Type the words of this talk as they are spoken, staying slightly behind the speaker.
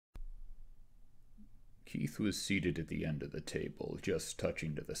Keith was seated at the end of the table, just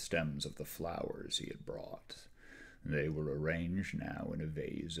touching to the stems of the flowers he had brought. They were arranged now in a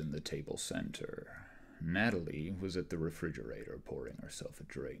vase in the table center. Natalie was at the refrigerator pouring herself a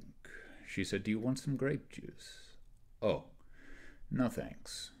drink. She said, "Do you want some grape juice?" "Oh, no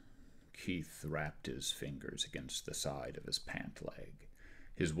thanks." Keith wrapped his fingers against the side of his pant leg.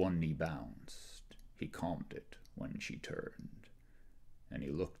 His one knee bounced. He calmed it when she turned, and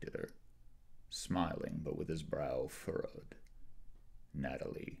he looked at her, smiling but with his brow furrowed.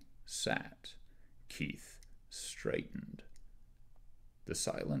 Natalie sat. Keith straightened. The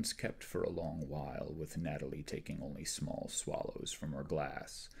silence kept for a long while, with Natalie taking only small swallows from her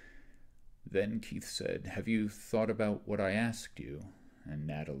glass. Then Keith said, "Have you thought about what I asked you?" And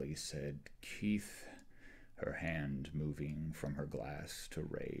Natalie said, "Keith," her hand moving from her glass to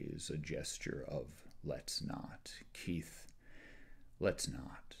raise a gesture of "let's not." "Keith, let's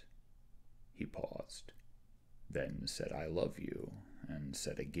not." He paused, then said, "I love you," and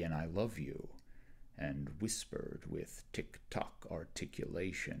said again, "I love you," and whispered with tick-tock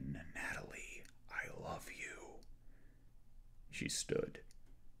articulation, "Natalie, I love you." She stood.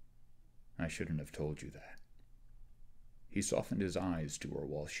 "I shouldn't have told you that." He softened his eyes to her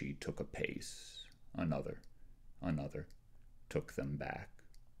while she took a pace, another, took them back,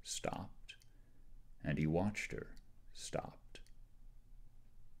 stopped, and he watched her, stopped.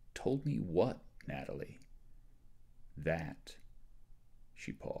 "Told me what, Natalie?" "That."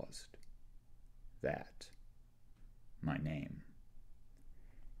 She paused. "That. My name."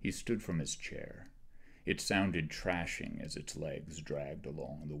 He stood from his chair. It sounded trashing as its legs dragged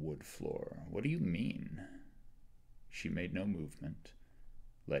along the wood floor. "What do you mean?" She made no movement.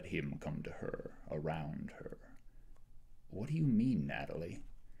 Let him come to her, around her. "What do you mean, Natalie?"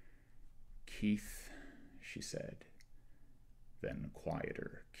 "Keith," she said. Then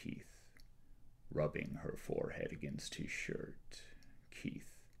quieter, "Keith," rubbing her forehead against his shirt.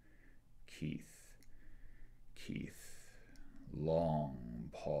 "Keith, Keith, Keith." Long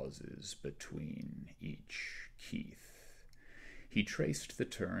pauses between each "Keith." He traced the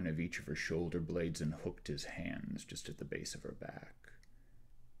turn of each of her shoulder blades and hooked his hands just at the base of her back.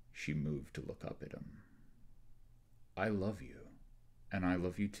 She moved to look up at him. "I love you, and I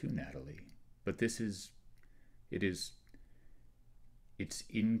love you too, Natalie. But it's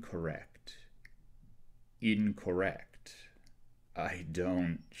incorrect. Incorrect. I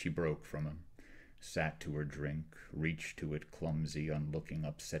don't," she broke from him, sat to her drink, reached to it clumsy, unlooking,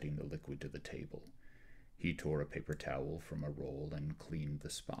 upsetting the liquid to the table. He tore a paper towel from a roll and cleaned the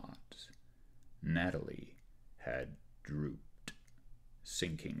spot. Natalie had drooped,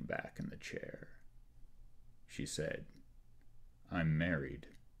 sinking back in the chair. She said, "I'm married."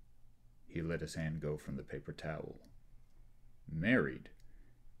 He let his hand go from the paper towel. "Married?"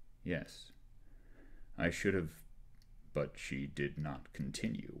 "Yes. I should have," but she did not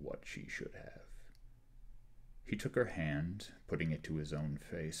continue what she should have. He took her hand, putting it to his own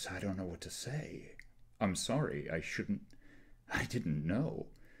face. "I don't know what to say. I'm sorry. I didn't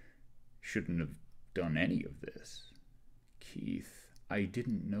know. Shouldn't have done any of this." "Keith, I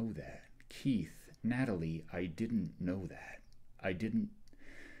didn't know that. Keith, Natalie, I didn't know that.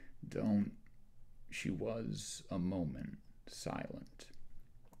 Don't." She was a moment silent.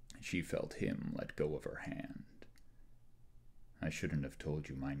 She felt him let go of her hand. "I shouldn't have told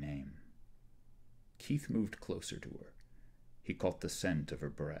you my name." Keith moved closer to her. He caught the scent of her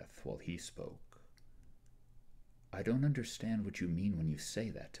breath while he spoke. "I don't understand what you mean when you say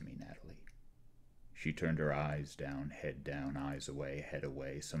that to me, Natalie." She turned her eyes down, eyes away, head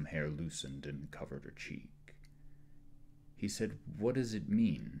away. Some hair loosened and covered her cheek. He said, "What does it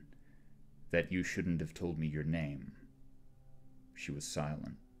mean that you shouldn't have told me your name?" She was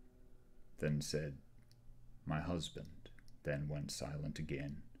silent, then said, "My husband," then went silent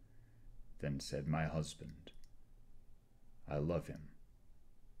again, then said, "My husband. I love him."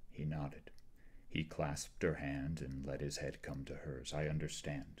 He nodded. He clasped her hand and let his head come to hers. "I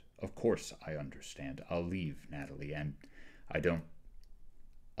understand. Of course I understand. I'll leave, Natalie, and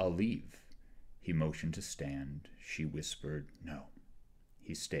I'll leave." He motioned to stand. She whispered, "No."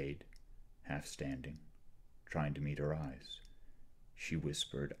 He stayed, half standing, trying to meet her eyes. She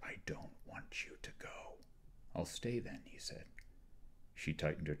whispered, "I don't want you to go." "I'll stay then," he said. She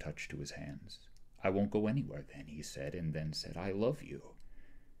tightened her touch to his hands. "I won't go anywhere then," he said, and then said, "I love you."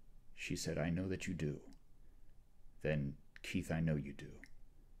 She said, "I know that you do." Then, "Keith, I know you do."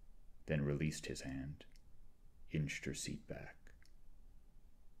 Then released his hand, inched her seat back.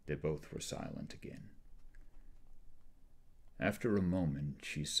 They both were silent again. After a moment,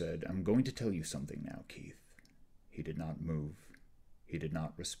 she said, "I'm going to tell you something now, Keith." He did not move. He did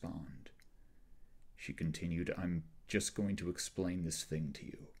not respond. she continued. I'm just going to explain this thing to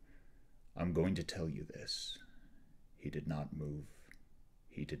you. I'm going to tell you this. He did not move.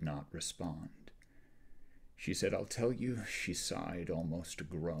 He did not respond. She said, I'll tell you. She sighed, almost a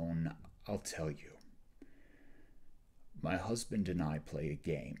groan. I'll tell you. My husband and I play a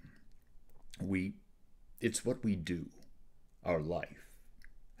game. It's what we do. Our life.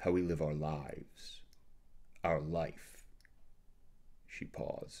 How we live our lives. Our life. She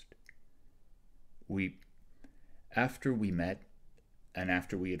paused. After we met, and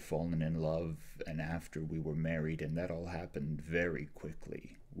after we had fallen in love, and after we were married, and that all happened very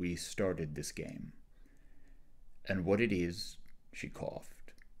quickly, we started this game. And what it is, she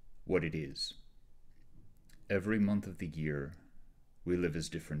coughed, what it is. Every month of the year, we live as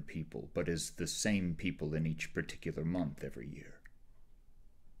different people, but as the same people in each particular month every year.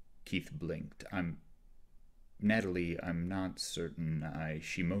 Keith blinked. Natalie, I'm not certain.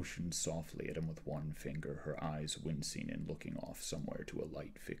 She motioned softly at him with one finger, her eyes wincing and looking off somewhere to a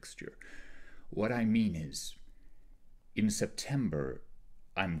light fixture. What I mean is, in September,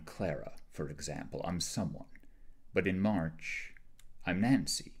 I'm Clara, for example. I'm someone. But in March, I'm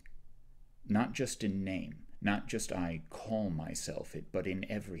Nancy. Not just in name, not just I call myself it, but in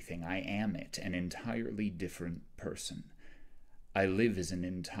everything. I am it, an entirely different person. I live as an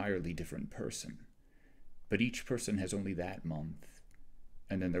entirely different person. But each person has only that month,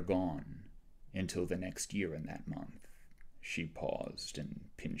 and then they're gone until the next year in that month. She paused and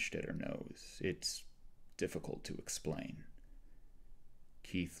pinched at her nose. It's difficult to explain.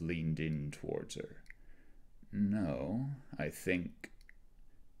 Keith leaned in towards her. No, I think...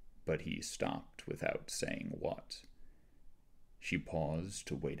 But he stopped without saying what. She paused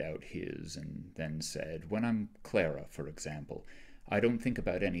to wait out his, and then said, When I'm Clara, for example, I don't think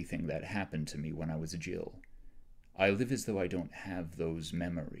about anything that happened to me when I was Jill. I live as though I don't have those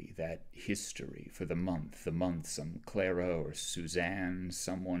memory, that history for the months I'm Clara or Suzanne,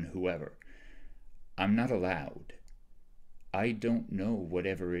 someone, whoever. I'm not allowed. I don't know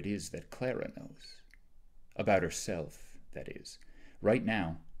whatever it is that Clara knows. About herself, that is. Right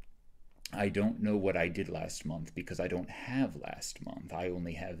now, I don't know what I did last month because I don't have last month. I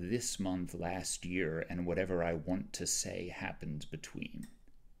only have this month, last year, and whatever I want to say happens between.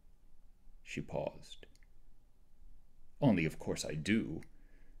 She paused. Only, of course, I do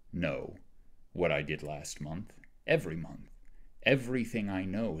know what I did last month, every month. Everything I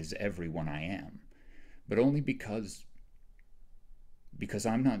know is everyone I am, but only because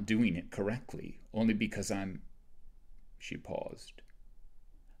I'm not doing it correctly, only because I'm... She paused.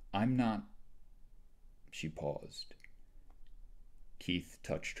 I'm not... She paused. Keith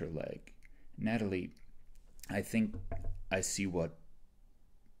touched her leg. Natalie, I think I see what...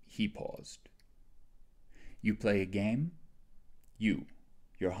 He paused. You play a game? You,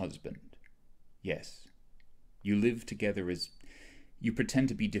 your husband. Yes. You live together as... You pretend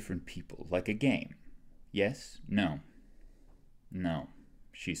to be different people, like a game. Yes? No. No.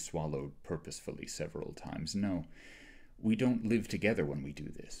 She swallowed purposefully several times. No. We don't live together when we do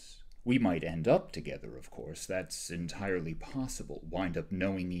this. We might end up together, of course. That's entirely possible. Wind up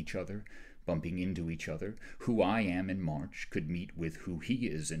knowing each other, bumping into each other. Who I am in March could meet with who he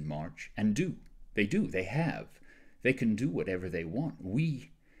is in March, and do. They do. They have. They can do whatever they want.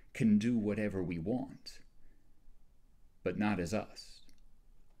 We can do whatever we want. But not as us.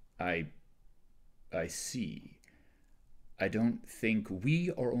 I see. I don't think we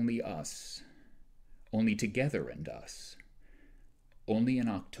are only us. Only together and us. Only in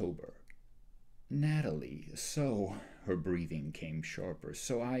October. Natalie, so... Her breathing came sharper.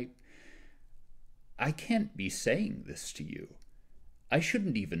 So I can't be saying this to you. I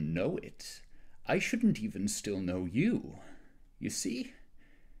shouldn't even know it. I shouldn't even still know you. You see?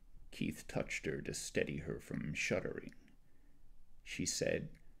 Keith touched her to steady her from shuddering. She said,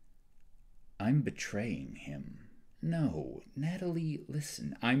 I'm betraying him. No, Natalie,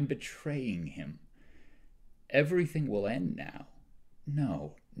 listen, I'm betraying him. Everything will end now.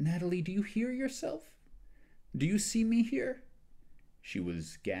 No, Natalie, do you hear yourself? Do you see me here? She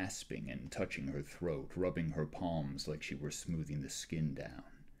was gasping and touching her throat, rubbing her palms like she were smoothing the skin down.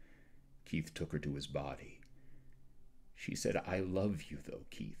 Keith took her to his body. She said, I love you, though,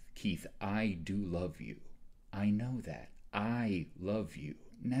 Keith. Keith, I do love you. I know that. I love you.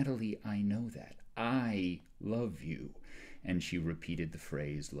 Natalie, I know that. I love you. And she repeated the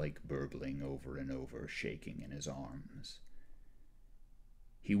phrase like burbling over and over, shaking in his arms.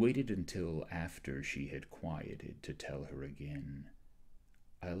 He waited until after she had quieted to tell her again,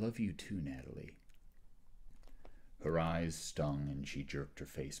 I love you too, Natalie. Her eyes stung and she jerked her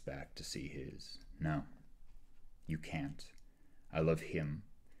face back to see his. No, you can't. I love him,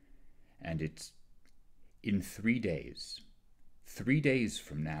 and it's In 3 days. 3 days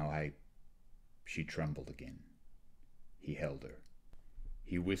from now, She trembled again. He held her.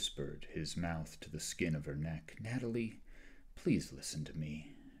 He whispered, his mouth to the skin of her neck. Natalie, please listen to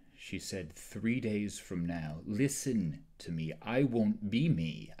me. She said, 3 days from now. Listen to me. I won't be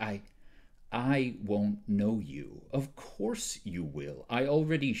me. I won't know you. Of course you will. I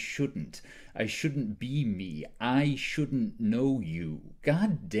already shouldn't. I shouldn't be me. I shouldn't know you.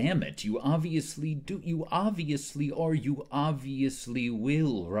 God damn it. You obviously do. You obviously are. You obviously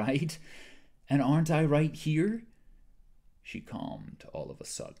will, right? And aren't I right here? She calmed all of a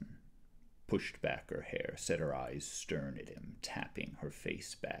sudden, pushed back her hair, set her eyes stern at him, tapping her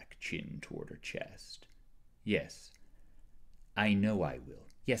face back, chin toward her chest. Yes, I know I will.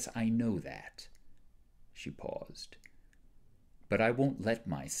 Yes, I know that. She paused. But I won't let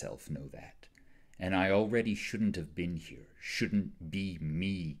myself know that. And I already shouldn't have been here, shouldn't be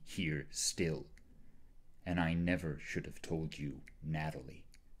me here still. And I never should have told you, Natalie.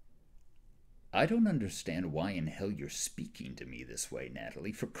 I don't understand why in hell you're speaking to me this way,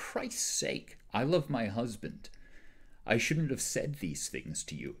 Natalie. For Christ's sake, I love my husband. I shouldn't have said these things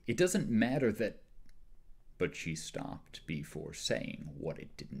to you. It doesn't matter that... But she stopped before saying what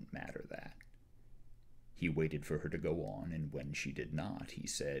it didn't matter that. He waited for her to go on, and when she did not, he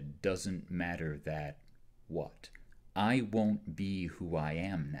said, Doesn't matter that what? I won't be who I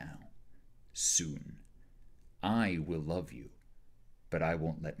am now. Soon. I will love you, but I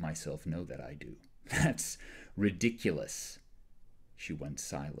won't let myself know that I do. That's ridiculous. She went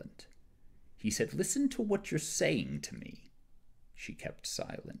silent. He said, Listen to what you're saying to me. She kept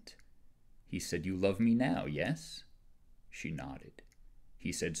silent. He said, You love me now, yes? She nodded.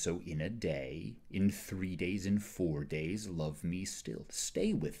 He said, So in a day, in 3 days, in 4 days, love me still.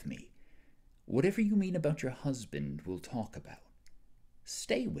 Stay with me. Whatever you mean about your husband, we'll talk about.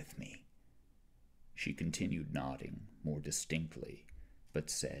 Stay with me. She continued nodding more distinctly, but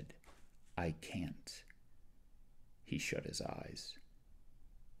said, I can't. He shut his eyes.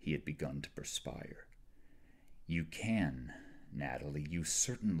 He had begun to perspire. You can, Natalie, you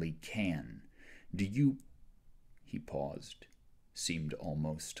certainly can. Do you... He paused, seemed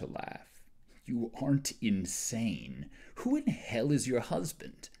almost to laugh. You aren't insane. Who in hell is your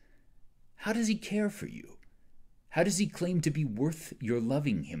husband? How does he care for you? How does he claim to be worth your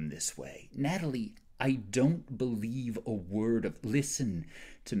loving him this way? Natalie, I don't believe a word of... Listen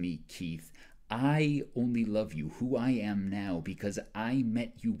to me, Keith. I only love you who I am now because I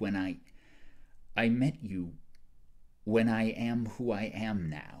met you when I met you when I am who I am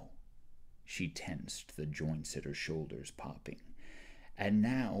now. She tensed, the joints at her shoulders popping. And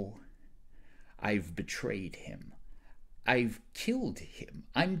now I've betrayed him. I've killed him.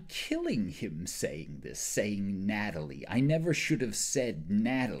 I'm killing him saying this, saying Natalie. I never should have said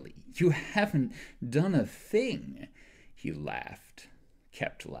Natalie. You haven't done a thing. He laughed,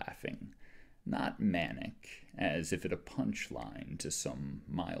 kept laughing, not manic, as if at a punchline to some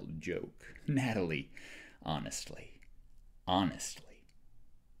mild joke. Natalie, honestly.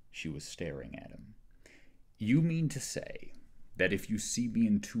 She was staring at him. You mean to say that if you see me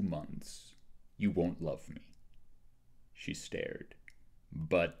in 2 months, you won't love me? She stared.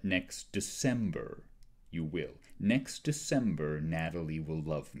 But next December, you will. Next December, Natalie will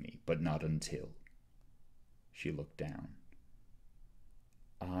love me, but not until. She looked down.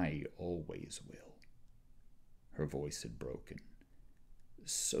 I always will. Her voice had broken.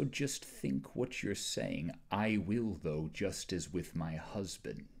 So just think what you're saying. I will, though, just as with my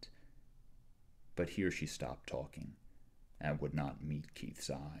husband. But here she stopped talking and would not meet Keith's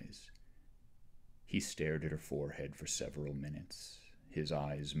eyes. He stared at her forehead for several minutes, his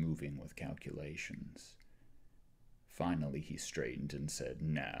eyes moving with calculations. Finally he straightened and said,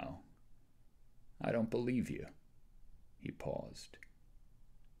 No, I don't believe you. He paused.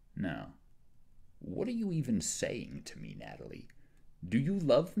 No. What are you even saying to me, Natalie? Do you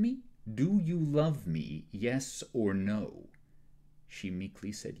love me? Do you love me, yes or no? She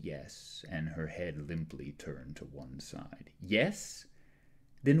meekly said yes, and her head limply turned to one side. Yes?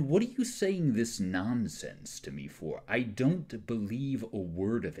 Then what are you saying this nonsense to me for? I don't believe a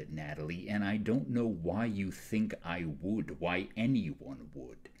word of it, Natalie, and I don't know why you think I would, why anyone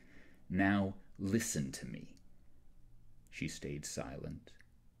would. Now, listen to me. She stayed silent,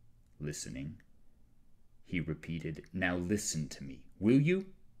 listening. He repeated, Now listen to me, will you?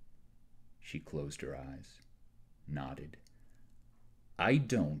 She closed her eyes, nodded. I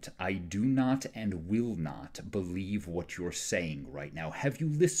do not and will not believe what you're saying right now. Have you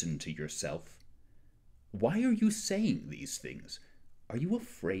listened to yourself? Why are you saying these things? Are you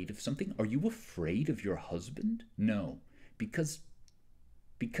afraid of something? Are you afraid of your husband? No, because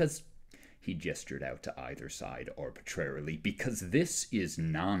He gestured out to either side arbitrarily. "Because this is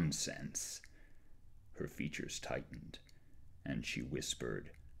nonsense." Her features tightened, and she whispered,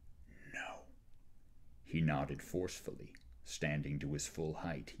 "No." He nodded forcefully, standing to his full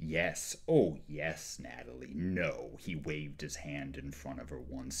height. "Yes, oh yes, Natalie, no." He waved his hand in front of her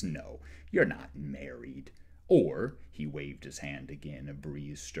once. "No, you're not married." Or, he waved his hand again, a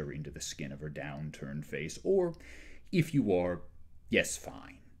breeze stirring to the skin of her downturned face. "Or, if you are, yes,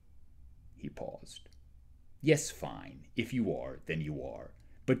 fine." He paused. "Yes, fine. If you are, then you are.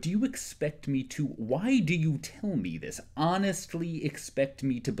 But do you expect me to— why do you tell me this? Honestly expect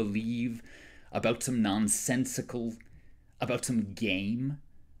me to believe about some nonsensical— about some game?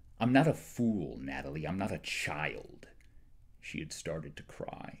 I'm not a fool, Natalie. I'm not a child." She had started to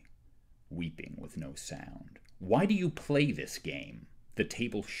cry, weeping with no sound. "Why do you play this game?" The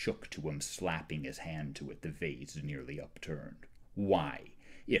table shook to him, slapping his hand to it, the vase nearly upturned. "Why?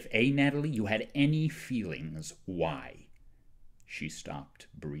 If, Natalie, you had any feelings, why?" She stopped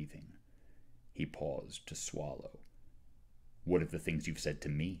breathing. He paused to swallow. "What of the things you've said to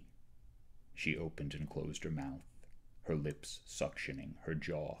me?" She opened and closed her mouth, her lips suctioning, her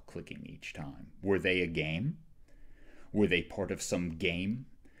jaw clicking each time. "Were they a game? Were they part of some game?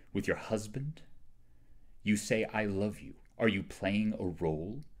 With your husband? You say I love you. Are you playing a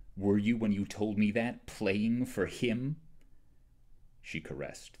role? Were you, when you told me that, playing for him?" She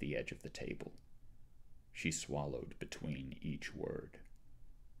caressed the edge of the table. She swallowed between each word.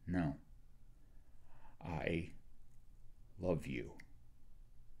 "No. I love you."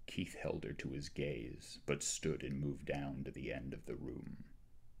 Keith held her to his gaze, but stood and moved down to the end of the room.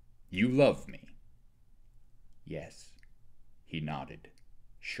 "You love me?" "Yes." He nodded,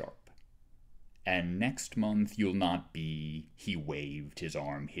 sharp. "And next month you'll not be—" He waved, his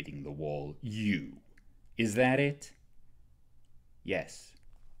arm hitting the wall. "You. Is that it?" "Yes."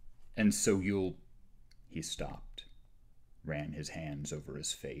 "And so you'll—" He stopped, ran his hands over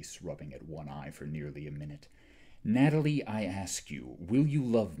his face, rubbing at one eye for nearly a minute. "Natalie, I ask you, will you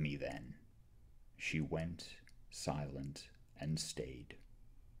love me then?" She went, silent, and stayed.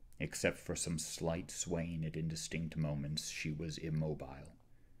 Except for some slight swaying at indistinct moments, she was immobile.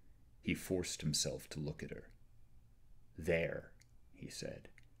 He forced himself to look at her. "There," he said.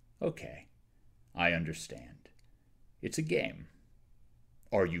 "Okay, I understand. It's a game.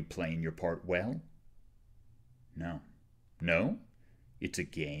 Are you playing your part well?" "No." "No? It's a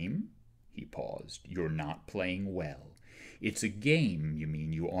game?" He paused. "You're not playing well. It's a game, you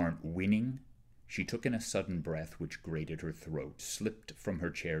mean you aren't winning?" She took in a sudden breath which grated her throat, slipped from her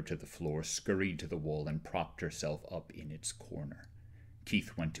chair to the floor, scurried to the wall, and propped herself up in its corner.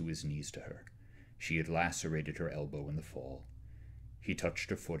 Keith went to his knees to her. She had lacerated her elbow in the fall. He touched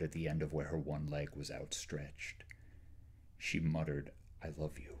her foot at the end of where her one leg was outstretched. She muttered, "I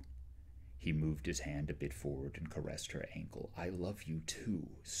love you." He moved his hand a bit forward and caressed her ankle. "I love you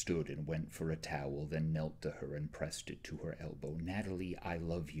too," stood and went for a towel, then knelt to her and pressed it to her elbow. "Natalie, I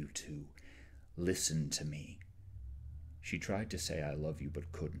love you too. Listen to me." She tried to say "I love you,"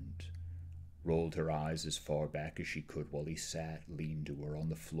 but couldn't. Rolled her eyes as far back as she could while he sat, leaned to her on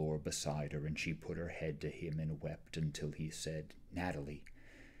the floor beside her, and she put her head to him and wept until he said, "Natalie."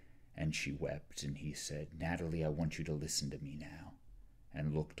 And she wept, and he said, "Natalie, I want you to listen to me now,"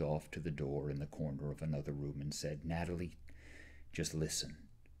 and looked off to the door in the corner of another room and said, "Natalie, just listen,"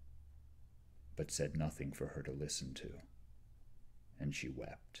 but said nothing for her to listen to, and she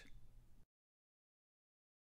wept.